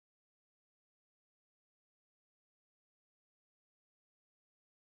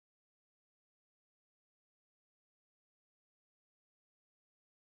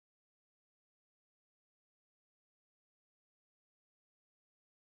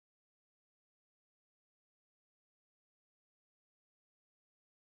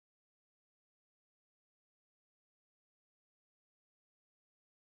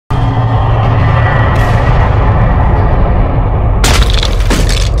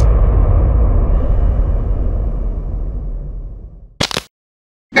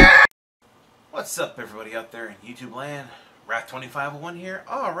What's up, everybody out there in YouTube land? Wrath2501 here.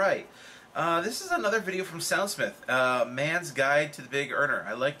 Alright, this is another video from Soundsmith. Mann's Guide to the Big Earner.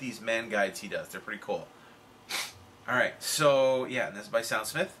 I like these man guides he does. They're pretty cool. Alright, so yeah, this is by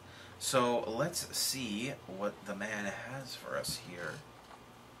Soundsmith. So let's see what the man has for us here.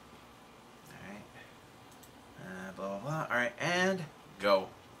 Alright. Blah, blah, blah. Alright, and go.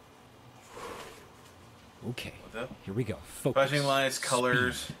 Okay, here we go. Focus. Flashing lights,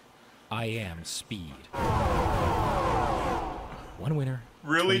 colors. Speed. I am speed. One winner.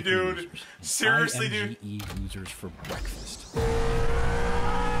 Really, dude? Losers. Seriously, dude? MGE losers for breakfast.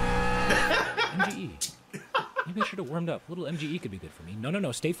 MGE. Maybe I should have warmed up. A little MGE could be good for me.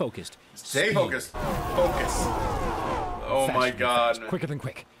 No. Stay focused. Stay focused. Focus. Oh Fast my god. fast. Quicker than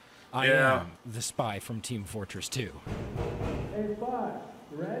quick. I am the spy from Team Fortress 2. Hey, Spy,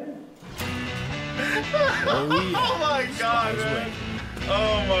 you ready? Oh, yeah. Oh my god, man.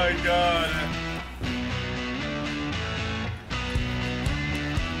 Oh my god.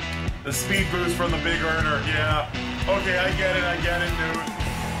 The speed boost from the big earner, yeah. Okay, I get it, dude.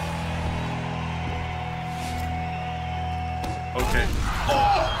 Okay.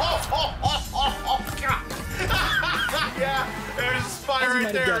 Oh god. Yeah, there's a spy As you right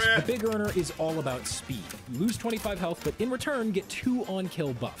might there, have guessed, man. the Big Earner is all about speed. You lose 25 health, but in return, get 2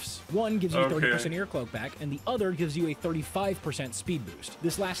 on-kill buffs. One gives you 30% air cloak back, and the other gives you a 35% speed boost.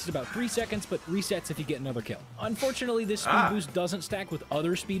 This lasts about 3 seconds, but resets if you get another kill. Unfortunately, this speed boost doesn't stack with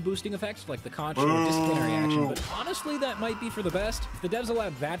other speed boosting effects, like the conch or disciplinary action, but honestly, that might be for the best. If the devs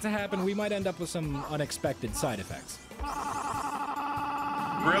allowed that to happen, we might end up with some unexpected side effects.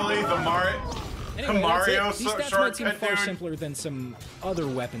 Really? The Anyway, Mario these stats might seem far dude. simpler than some other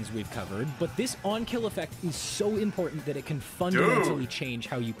weapons we've covered, but this on-kill effect is so important that it can fundamentally change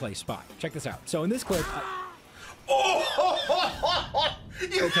how you play Spy. Check this out. So in this clip... Okay,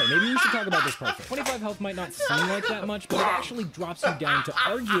 maybe we should talk about this perfect. 25 health might not seem like that much, but it actually drops you down to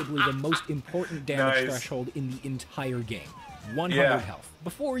arguably the most important damage threshold in the entire game. 100 health.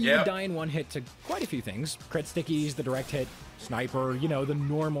 Before, you would die in one hit to quite a few things. Crit stickies, the direct hit, sniper, you know, the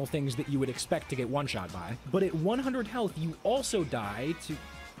normal things that you would expect to get one-shot by. But at 100 health, you also die to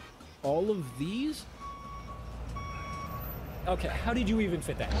all of these? Okay, how did you even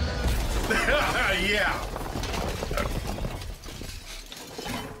fit that?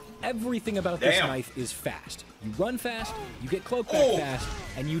 Everything about this knife is fast. You run fast, you get cloaked back fast,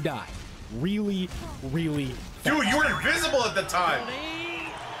 and you die. Really, really fast. Dude, you were invisible at the time.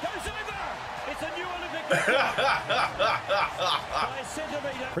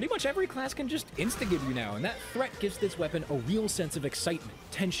 Pretty much every class can just insta-give you now, and that threat gives this weapon a real sense of excitement,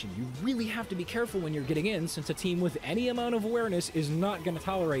 tension. You really have to be careful when you're getting in, since a team with any amount of awareness is not going to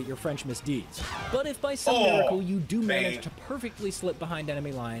tolerate your French misdeeds. But if by some miracle you do manage to perfectly slip behind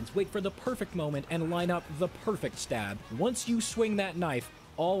enemy lines, wait for the perfect moment, and line up the perfect stab, once you swing that knife,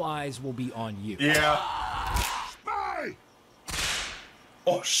 all eyes will be on you. Yeah. Spy!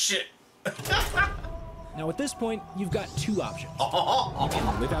 Oh, shit. Now at this point, you've got 2 options. You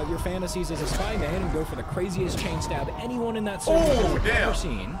can live out your fantasies as a spy man and go for the craziest chain stab anyone in that circle has ever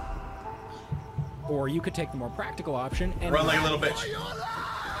seen. Or you could take the more practical option and run like a little bitch.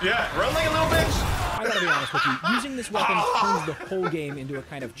 Yeah, run like a little bitch. I gotta be honest with you, using this weapon turns the whole game into a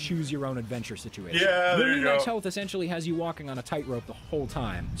kind of choose-your-own-adventure situation. Yeah, there you go. Max health essentially has you walking on a tightrope the whole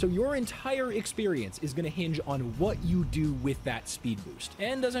time, so your entire experience is gonna hinge on what you do with that speed boost.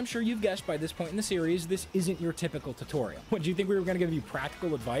 And as I'm sure you've guessed by this point in the series, this isn't your typical tutorial. What, do you think we were gonna give you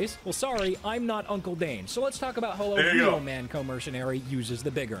practical advice? Well, sorry, I'm not Uncle Dane, so let's talk about how a real Manco mercenary uses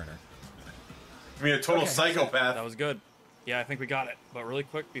the Big Earner. I mean, a total psychopath. That was good. Yeah, I think we got it. But really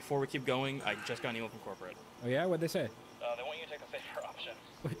quick, before we keep going, I just got an email from corporate. Oh yeah? What'd they say? They want you to take the safer option.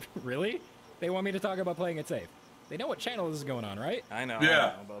 Really? They want me to talk about playing it safe. They know what channel this is going on, right? I know,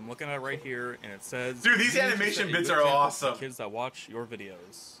 but I'm looking at it right here, and it says... Dude, these animation bits are awesome. Kids that watch your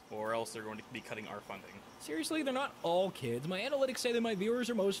videos, or else they're going to be cutting our funding. Seriously, they're not all kids. My analytics say that my viewers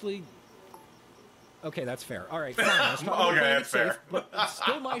are mostly... Okay, that's fair. All right, fine. Let's talk about playing it safe, but it's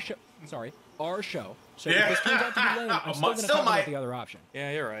still my show. Sorry, our show. So if this turns out to be lame, I'm still going to talk about the other option.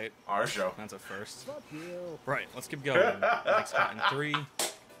 Yeah, you're right. Our show. That's a first. Fuck you. Right, let's keep going. Next cut in 3,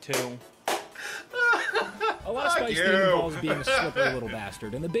 2... A lot of Spies theme involves being a slippery little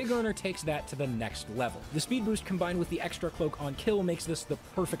bastard, and the Big Earner takes that to the next level. The speed boost combined with the extra cloak on kill makes this the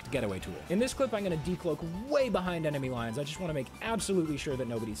perfect getaway tool. In this clip, I'm going to decloak way behind enemy lines. I just want to make absolutely sure that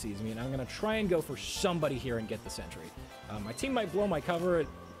nobody sees me, and I'm going to try and go for somebody here and get the sentry. My team might blow my cover.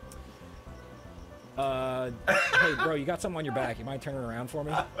 Hey, bro, you got something on your back. You mind turning around for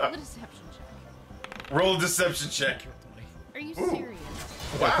me? Roll a deception check. Roll a deception check. Are you serious?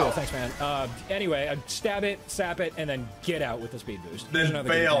 Okay, Wow. cool. Thanks, man. Anyway, stab it, sap it, and then get out with the speed boost. Here's Then another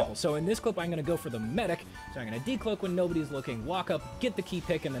good bail. example. So in this clip, I'm going to go for the medic. So I'm going to decloak when nobody's looking, walk up, get the key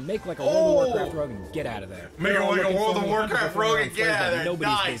pick, and then make like a World of Warcraft rogue and get out of there. Make it They're all like a looking World for of me, Warcraft I'm rogue going and get out of there. nobody's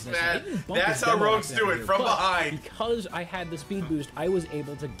Nice, business. I man. even bumped That's his how demo rogues down do it, here. from But behind. Because I had the speed boost, I was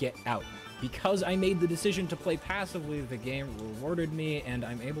able to get out. Because I made the decision to play passively, the game rewarded me, and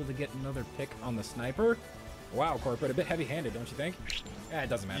I'm able to get another pick on the sniper. Wow, Corporate, a bit heavy-handed, don't you think? It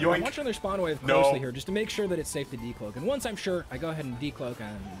doesn't matter. Yoink. I'm watching their spawn wave No. closely here just to make sure that it's safe to decloak. And once I'm sure, I go ahead and decloak.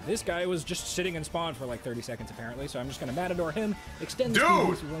 And this guy was just sitting in spawn for like 30 seconds apparently, so I'm just going to Matador him, extend the speed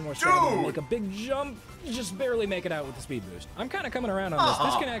boost with one more second, and make a big jump, just barely make it out with the speed boost. I'm kind of coming around on this.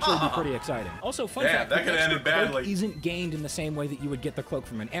 This can actually be pretty exciting. Also, fun Damn, fact, that the could have extra ended cloak badly. isn't gained in the same way that you would get the cloak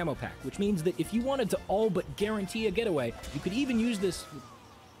from an ammo pack, which means that if you wanted to all but guarantee a getaway, you could even use this...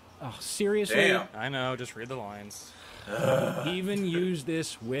 Oh, seriously? Damn. I know, just read the lines. Even use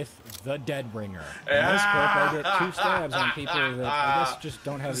this with the Deadbringer. In this clip, I get 2 stabs on people that I guess just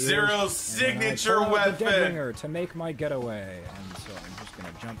don't have ears. Zero's signature weapon. The Deadbringer to make my getaway. And so I'm just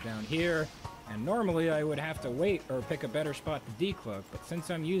gonna jump down here. And normally I would have to wait or pick a better spot to decloak, but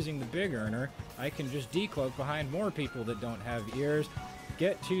since I'm using the big earner, I can just decloak behind more people that don't have ears.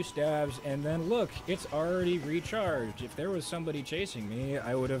 Get 2 stabs, and then look, it's already recharged. If there was somebody chasing me,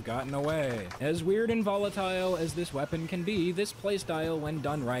 I would have gotten away. As weird and volatile as this weapon can be, this playstyle, when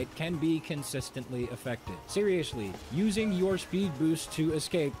done right, can be consistently effective. Seriously, using your speed boost to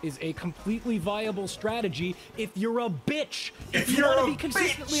escape is a completely viable strategy if you're a bitch. If you you're want a to be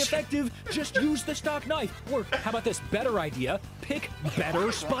consistently bitch. effective, just use the stock knife. Or how about this better idea? Pick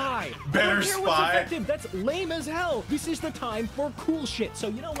Better Spy. Better I don't care what's Spy. effective. That's lame as hell. This is the time for cool shit. So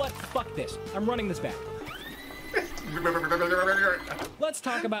you know what? Fuck this. I'm running this back. Let's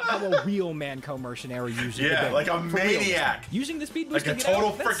talk about how a real Manco mercenary uses the Yeah, gun. like a For real. maniac. Using the speed boost Like a to get total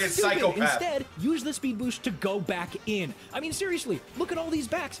out, that's frickin' stupid. psychopath. Instead, use the speed boost to go back in. I mean, seriously, look at all these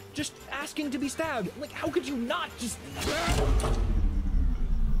backs just asking to be stabbed. Like, how could you not just...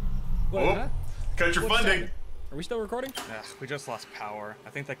 What, Oh, huh? cut your What's funding. that? Are we still recording? Ugh, we just lost power. I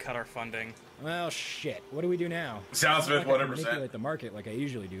think they cut our funding. Well, shit. What do we do now? Soundsmith, Like I can 100%. manipulate the market like I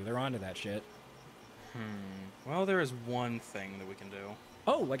usually do. They're onto that shit. Well, there is one thing that we can do.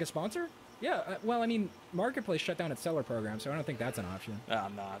 Oh, like a sponsor? Yeah, well, I mean, Marketplace shut down its seller program, so I don't think that's an option. Ah,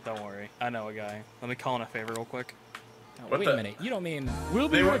 nah, don't worry. I know a guy. Let me call in a favor real quick. Oh, What wait the- a minute. You don't mean... We'll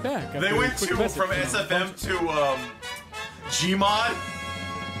be They right went, back. they after went a quick to message from from- SFM to Gmod.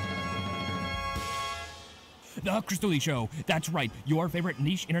 The Crystal Lee Show. That's right. Your favorite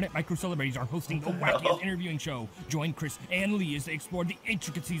niche internet micro celebrities are hosting the wackiest interviewing show. Join Chris and Lee as they explore the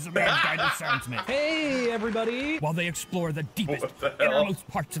intricacies of Man's Guide to Soundsmith. Hey, everybody! While they explore the deepest, What the hell? innermost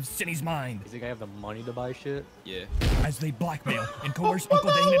parts of Cindy's mind. You think I have the money to buy shit? Yeah. As they blackmail and coerce Uncle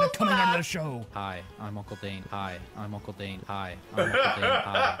Dane into coming out of the show. Hi, I'm Uncle Dane. Hi, I'm Uncle Dane. Hi, I'm Uncle Dane.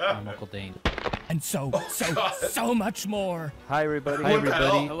 Hi, I'm Uncle Dane. And so much more. Hi, everybody. What the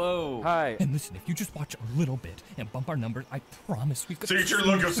hell? Hello. Hi. And listen, if you just watch a little bit and bump our numbers, I promise we've got... So your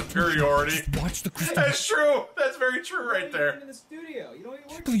look of superiority. Just watch the Crystal Lee. That's true. That's very true right there. In the studio. You don't even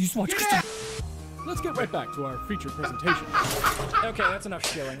work. Please watch Crystal. Let's get right back to our featured presentation. Okay, that's enough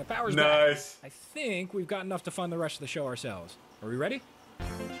shilling. The power's back. Nice. I think we've got enough to fund the rest of the show ourselves. Are we ready?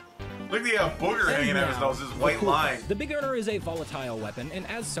 Look at the booger hanging out of his nose. This white Cool. line. The Big Earner is a volatile weapon, and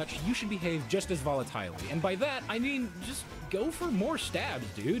as such, you should behave just as volatilely. And by that, I mean, just go for more stabs,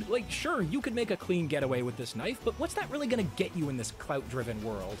 dude. Like, sure, you could make a clean getaway with this knife, but what's that really gonna get you in this clout-driven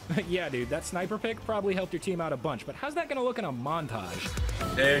world? Yeah, dude, that sniper pick probably helped your team out a bunch, but how's that gonna look in a montage?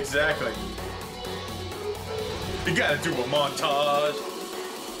 Exactly. You gotta do a montage.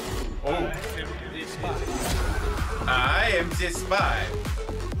 Oh. I am this spy.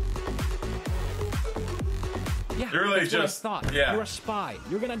 Yeah, You're really that's what I just- thought. yeah. You're a spy.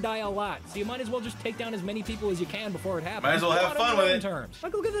 You're gonna die a lot, so you might as well just take down as many people as you can before it happens. Might as well have On fun your with own it. Terms.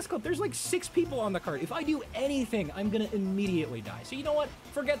 Like, look at this clip. There's like 6 people on the cart. If I do anything, I'm gonna immediately die. So you know what?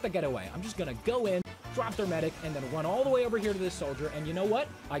 Forget the getaway. I'm just gonna go in, drop their medic, and then run all the way over here to this soldier. And you know what?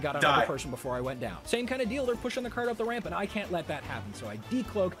 I got another Die. person before I went down. Same kind of deal. They're pushing the cart up the ramp, and I can't let that happen. So I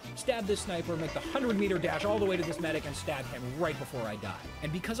decloak, stab this sniper, make the 100-meter dash all the way to this medic, and stab him right before I die.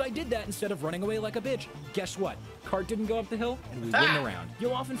 And because I did that instead of running away like a bitch, guess what? Cart didn't go up the hill, and we win the round.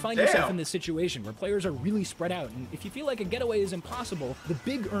 You'll often find yourself in this situation where players are really spread out, and if you feel like a getaway is impossible, the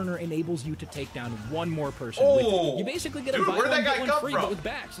big earner enables you to take down one more person with you. You basically get a buy one, get one free, but with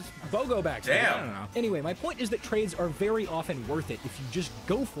backs. It's BOGO backs. Damn. I don't know. Anyway, my point is that trades are very often worth it if you just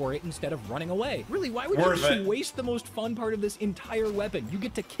go for it instead of running away. Really, why would you just waste the most fun part of this entire weapon? You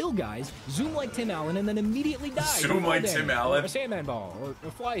get to kill guys, zoom like Tim Allen, and then immediately die. Zoom like Tim Allen? Or a Sandman ball, or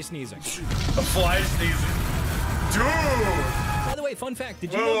a fly sneezing. A fly sneezing. Dude! By the way, fun fact,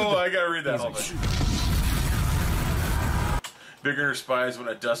 did you know I gotta read that whole thing. Big earner spies when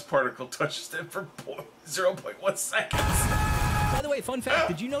a dust particle touches them for 0.1 seconds. By the way, fun fact,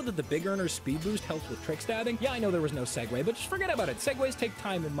 did you know that the big earner's speed boost helps with trick stabbing? Yeah, I know there was no segue, but just forget about it. Segways take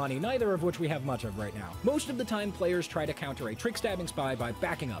time and money, neither of which we have much of right now. Most of the time, players try to counter a trick stabbing spy by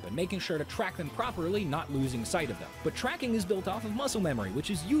backing up and making sure to track them properly, not losing sight of them. But tracking is built off of muscle memory, which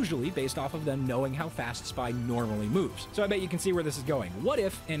is usually based off of them knowing how fast a spy normally moves. So I bet you can see where this is going. What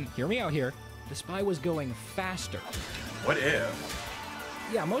if, and hear me out here, the spy was going faster? What if?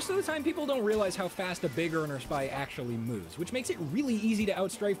 Yeah, most of the time people don't realize how fast a big earner spy actually moves, which makes it really easy to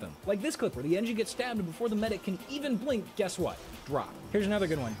outstrafe them. Like this clip where the engine gets stabbed before the medic can even blink, guess what? Drop. Here's another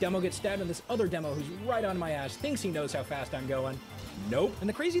good one. Demo gets stabbed and this other demo who's right on my ass thinks he knows how fast I'm going. Nope. And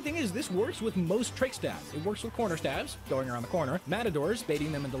the crazy thing is, this works with most trick stabs. It works with corner stabs, going around the corner, matadors,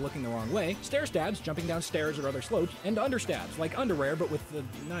 baiting them into looking the wrong way, stair stabs, jumping down stairs or other slopes, and understabs, like underwear but with the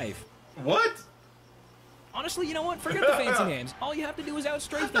knife. What? Honestly, you know what? Forget the fancy names. All you have to do is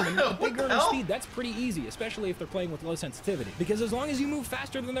outstrafe them, and with the big earner speed, that's pretty easy, especially if they're playing with low sensitivity. Because as long as you move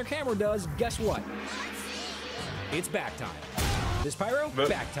faster than their camera does, guess what? It's back time. This pyro,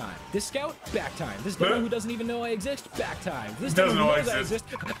 back time. This scout, back time. This demo who doesn't even know I exist, back time. This demo who knows I exist,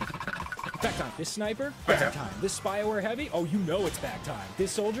 back time. This sniper, back time. This Spyware heavy, oh, you know it's back time.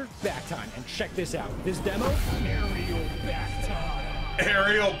 This soldier, back time. And check this out. This demo, aerial back time.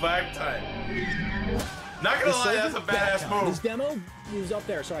 Aerial back time. Not gonna lie, that's a badass move. This demo is up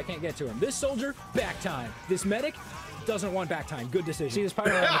there, so I can't get to him. This soldier, back time. This medic doesn't want back time. Good decision. See this pyro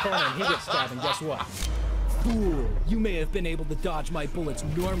around the corner, and he gets stabbed, and guess what? Fool, you may have been able to dodge my bullets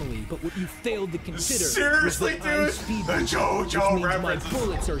normally, but what you failed to consider seriously, was that I'm dude, speed the boosted, JoJo which means references. my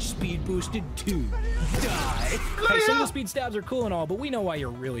bullets are speed boosted too. Die. Hey, single speed stabs are cool and all, but we know why you're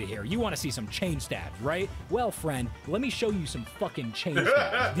really here. You want to see some chain stabs, right? Well, friend, let me show you some fucking chain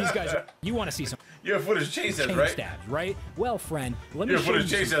stabs. These guys are. You want to see some. You have footage chain stabs, right? Stabs, right? Well, friend, let me show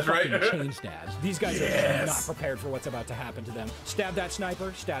you some fucking chain stabs. These guys are not prepared for what's about to happen to them. Stab that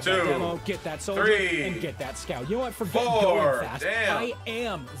sniper, stab that demo, get that soldier, and get that scout. You know what? Forget going fast. I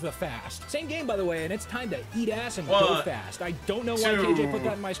am the fast. Same game, by the way, and it's time to eat ass and go fast. I don't know why KJ put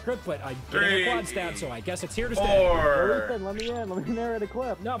that in my script, but I did a quad stab, so I guess it's here to stay. Let me in. Let me narrate a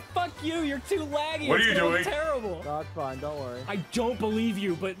clip. No, fuck you. You're too laggy. What are you doing? Terrible. No, it's fine. Don't worry. I don't believe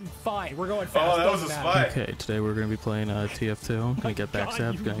you, but fine. We're going fast. Oh, that was a spy. Okay, today we're going to be playing TF2. Gonna get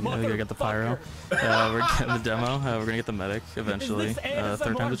backstab, gonna get the pyro. We're getting the demo. We're going to get the medic eventually.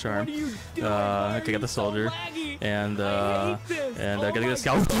 Third time's a charm. Gonna get the soldier. And gotta get the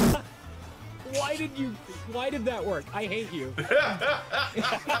scout. Why did that work? I hate you.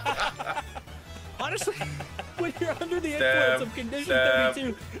 Honestly, when you're under the influence of condition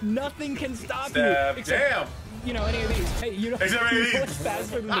 32, nothing can stop you. Except, you know, any of these. Hey, you know what's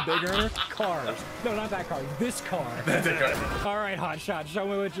faster than the big earner? Cars. No, not that car. This car. All right, hotshot, show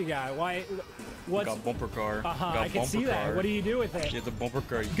me what you got. What's got bumper car. I can see that. What do you do with it? Yeah, the bumper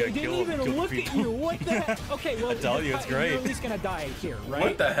car. You gotta kill him. They didn't even look at you. What the heck? Okay, well, I tell you, it's great. You're at least gonna die here, right?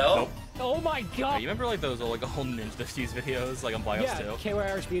 What the hell? Oh my god! You remember like those old Ninja Defuse videos, like on BIOS 2?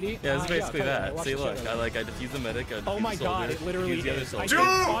 KYR Speedy. Yeah, it's basically that. See, look, I defuse the medic. Oh my god, it literally is. Honestly,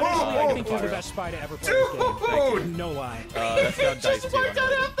 I think you're the best spy to ever play this game. No lie. That's not dice too.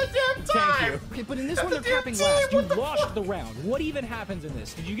 Thank you. Okay, but in this one they're tapping last. You lost the round. What even happens in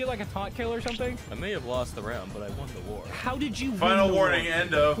this? Did you get like a taunt kill or something? I may have lost the round, but I won the war. How did you win Final the warning, war?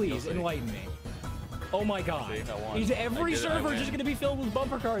 Endo. Please enlighten me. Oh my god. Is every server just gonna be filled with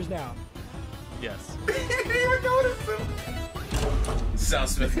bumper cars now? Yes. He didn't even notice him.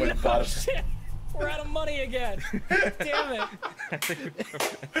 Soundsmith went bottom. Shit! We're out of money again. Damn it. I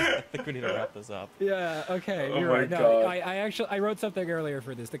think we need to wrap this up. Yeah. Okay. You're right. No, I wrote something earlier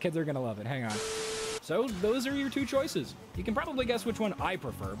for this. The kids are gonna love it. Hang on. So those are your two choices. You can probably guess which one I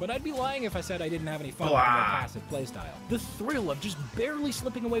prefer, but I'd be lying if I said I didn't have any fun with my passive playstyle. The thrill of just barely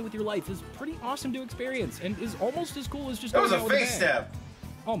slipping away with your life is pretty awesome to experience, and is almost as cool as just. That was a face stab.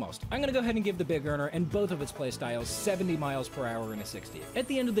 almost. I'm gonna go ahead and give the Big Earner and both of its playstyles 70 miles per hour and a 60. At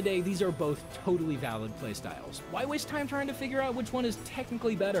the end of the day, these are both totally valid playstyles. Why waste time trying to figure out which one is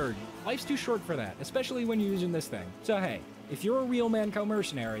technically better? Life's too short for that, especially when you're using this thing. So hey, if you're a real Manco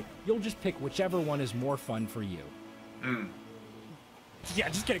mercenary, you'll just pick whichever one is more fun for you. Yeah,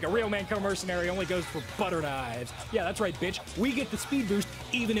 just kidding. A real Manco mercenary only goes for butter knives. Yeah, that's right, bitch. We get the speed boost,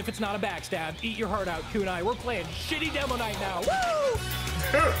 even if it's not a backstab. Eat your heart out, Kunai. We're playing shitty demo night now. Woo!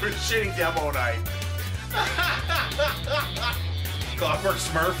 Shitty demo night. Clockwork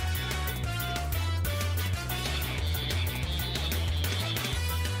Smurf.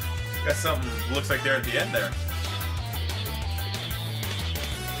 Got something looks like they're at the end there.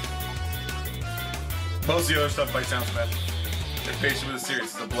 Most of the other stuff by Soundsmith. They're patient with the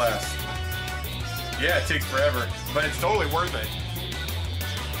series. It's a blast. Yeah, it takes forever, but it's totally worth it.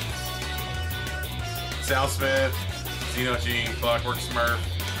 Soundsmith, Xeno Gene, Clockwork Smurf,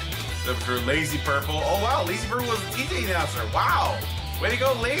 Lazy Purple. Oh wow, Lazy Purple was a TJ announcer. Wow, way to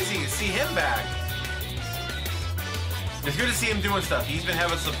go, Lazy. See him back. It's good to see him doing stuff. He's been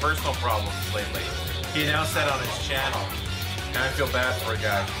having some personal problems lately. He announced that on his channel, and I feel bad for a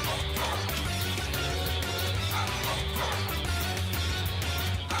guy.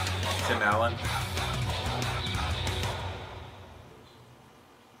 Tim Allen.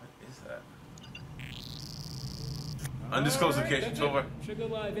 What is that? Undisclosed location. Should go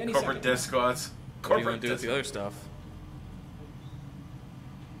live any Corporate second. death squads. What do you Corporate want to do with death. the other stuff?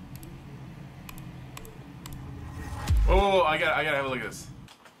 Oh, I gotta have a look at this.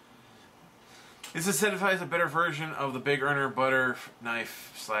 This incentivize a better version of the Big Earner butter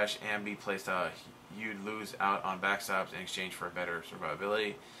knife / ambi playstyle. You'd lose out on backstabs in exchange for a better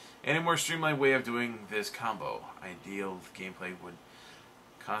survivability and a more streamlined way of doing this combo. Ideal gameplay would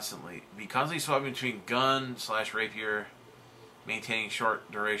be constantly swapping between gun / rapier, maintaining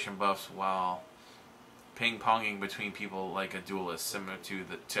short duration buffs while ping-ponging between people like a duelist, similar to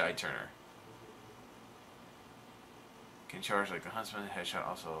iTurner. Can charge like a huntsman. Headshot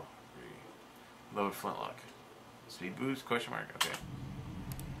also reload flintlock. Speed boost? Question mark. Okay.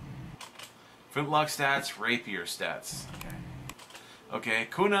 Flintlock stats. Rapier stats. Okay. Okay.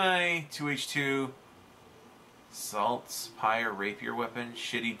 Kunai 2H2. Salt Spire Rapier weapon.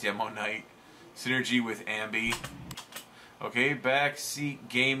 Shitty Demo Knight. Synergy with Ambi. Okay. Backseat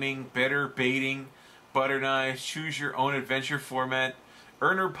gaming. Better baiting. Butter knives. Choose your own adventure format.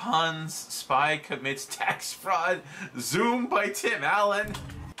 Earner puns, spy commits tax fraud, Zoom by Tim Allen.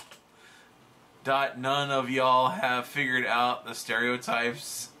 None of y'all have figured out the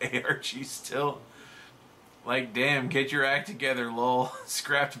stereotypes. ARG still. Like, damn, get your act together, lol.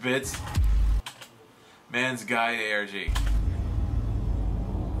 Scrapped bits. Man's Guide ARG.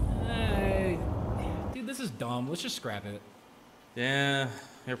 Dude, this is dumb. Let's just scrap it. Yeah,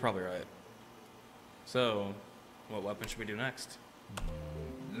 you're probably right. So, what weapon should we do next?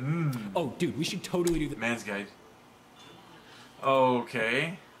 Oh, dude, we should totally do the Man's Guide.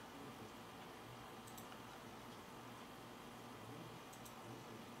 Okay.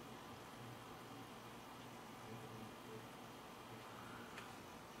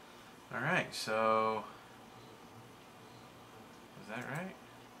 Alright, so... Is that right?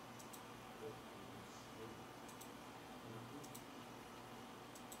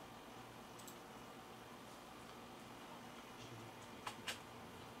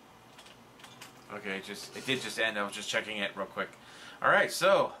 Okay, it did just end. I was just checking it real quick. Alright,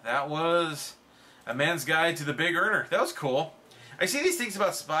 so that was a man's guide to the Big Earner. That was cool. I see these things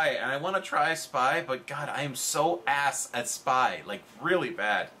about Spy, and I want to try Spy, but God, I am so ass at Spy. Like, really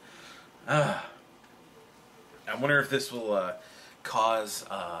bad. I wonder if this will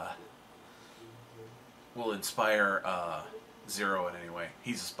will inspire Zero in any way.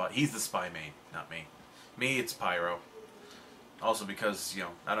 He's a spy. He's the Spy main, not me. Me, it's Pyro. Also because, you know,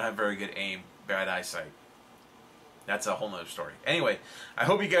 I don't have very good aim, bad eyesight. That's a whole nother story. Anyway, I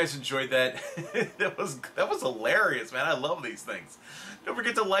hope you guys enjoyed that. that was hilarious, man. I love these things. Don't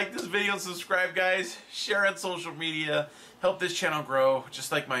forget to like this video and subscribe, guys. Share on social media. Help this channel grow,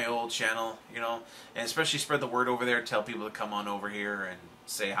 just like my old channel, you know. And especially spread the word over there. Tell people to come on over here and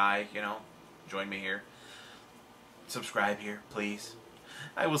say hi, you know. Join me here. Subscribe here, please.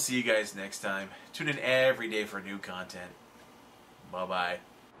 I will see you guys next time. Tune in every day for new content. Bye-bye.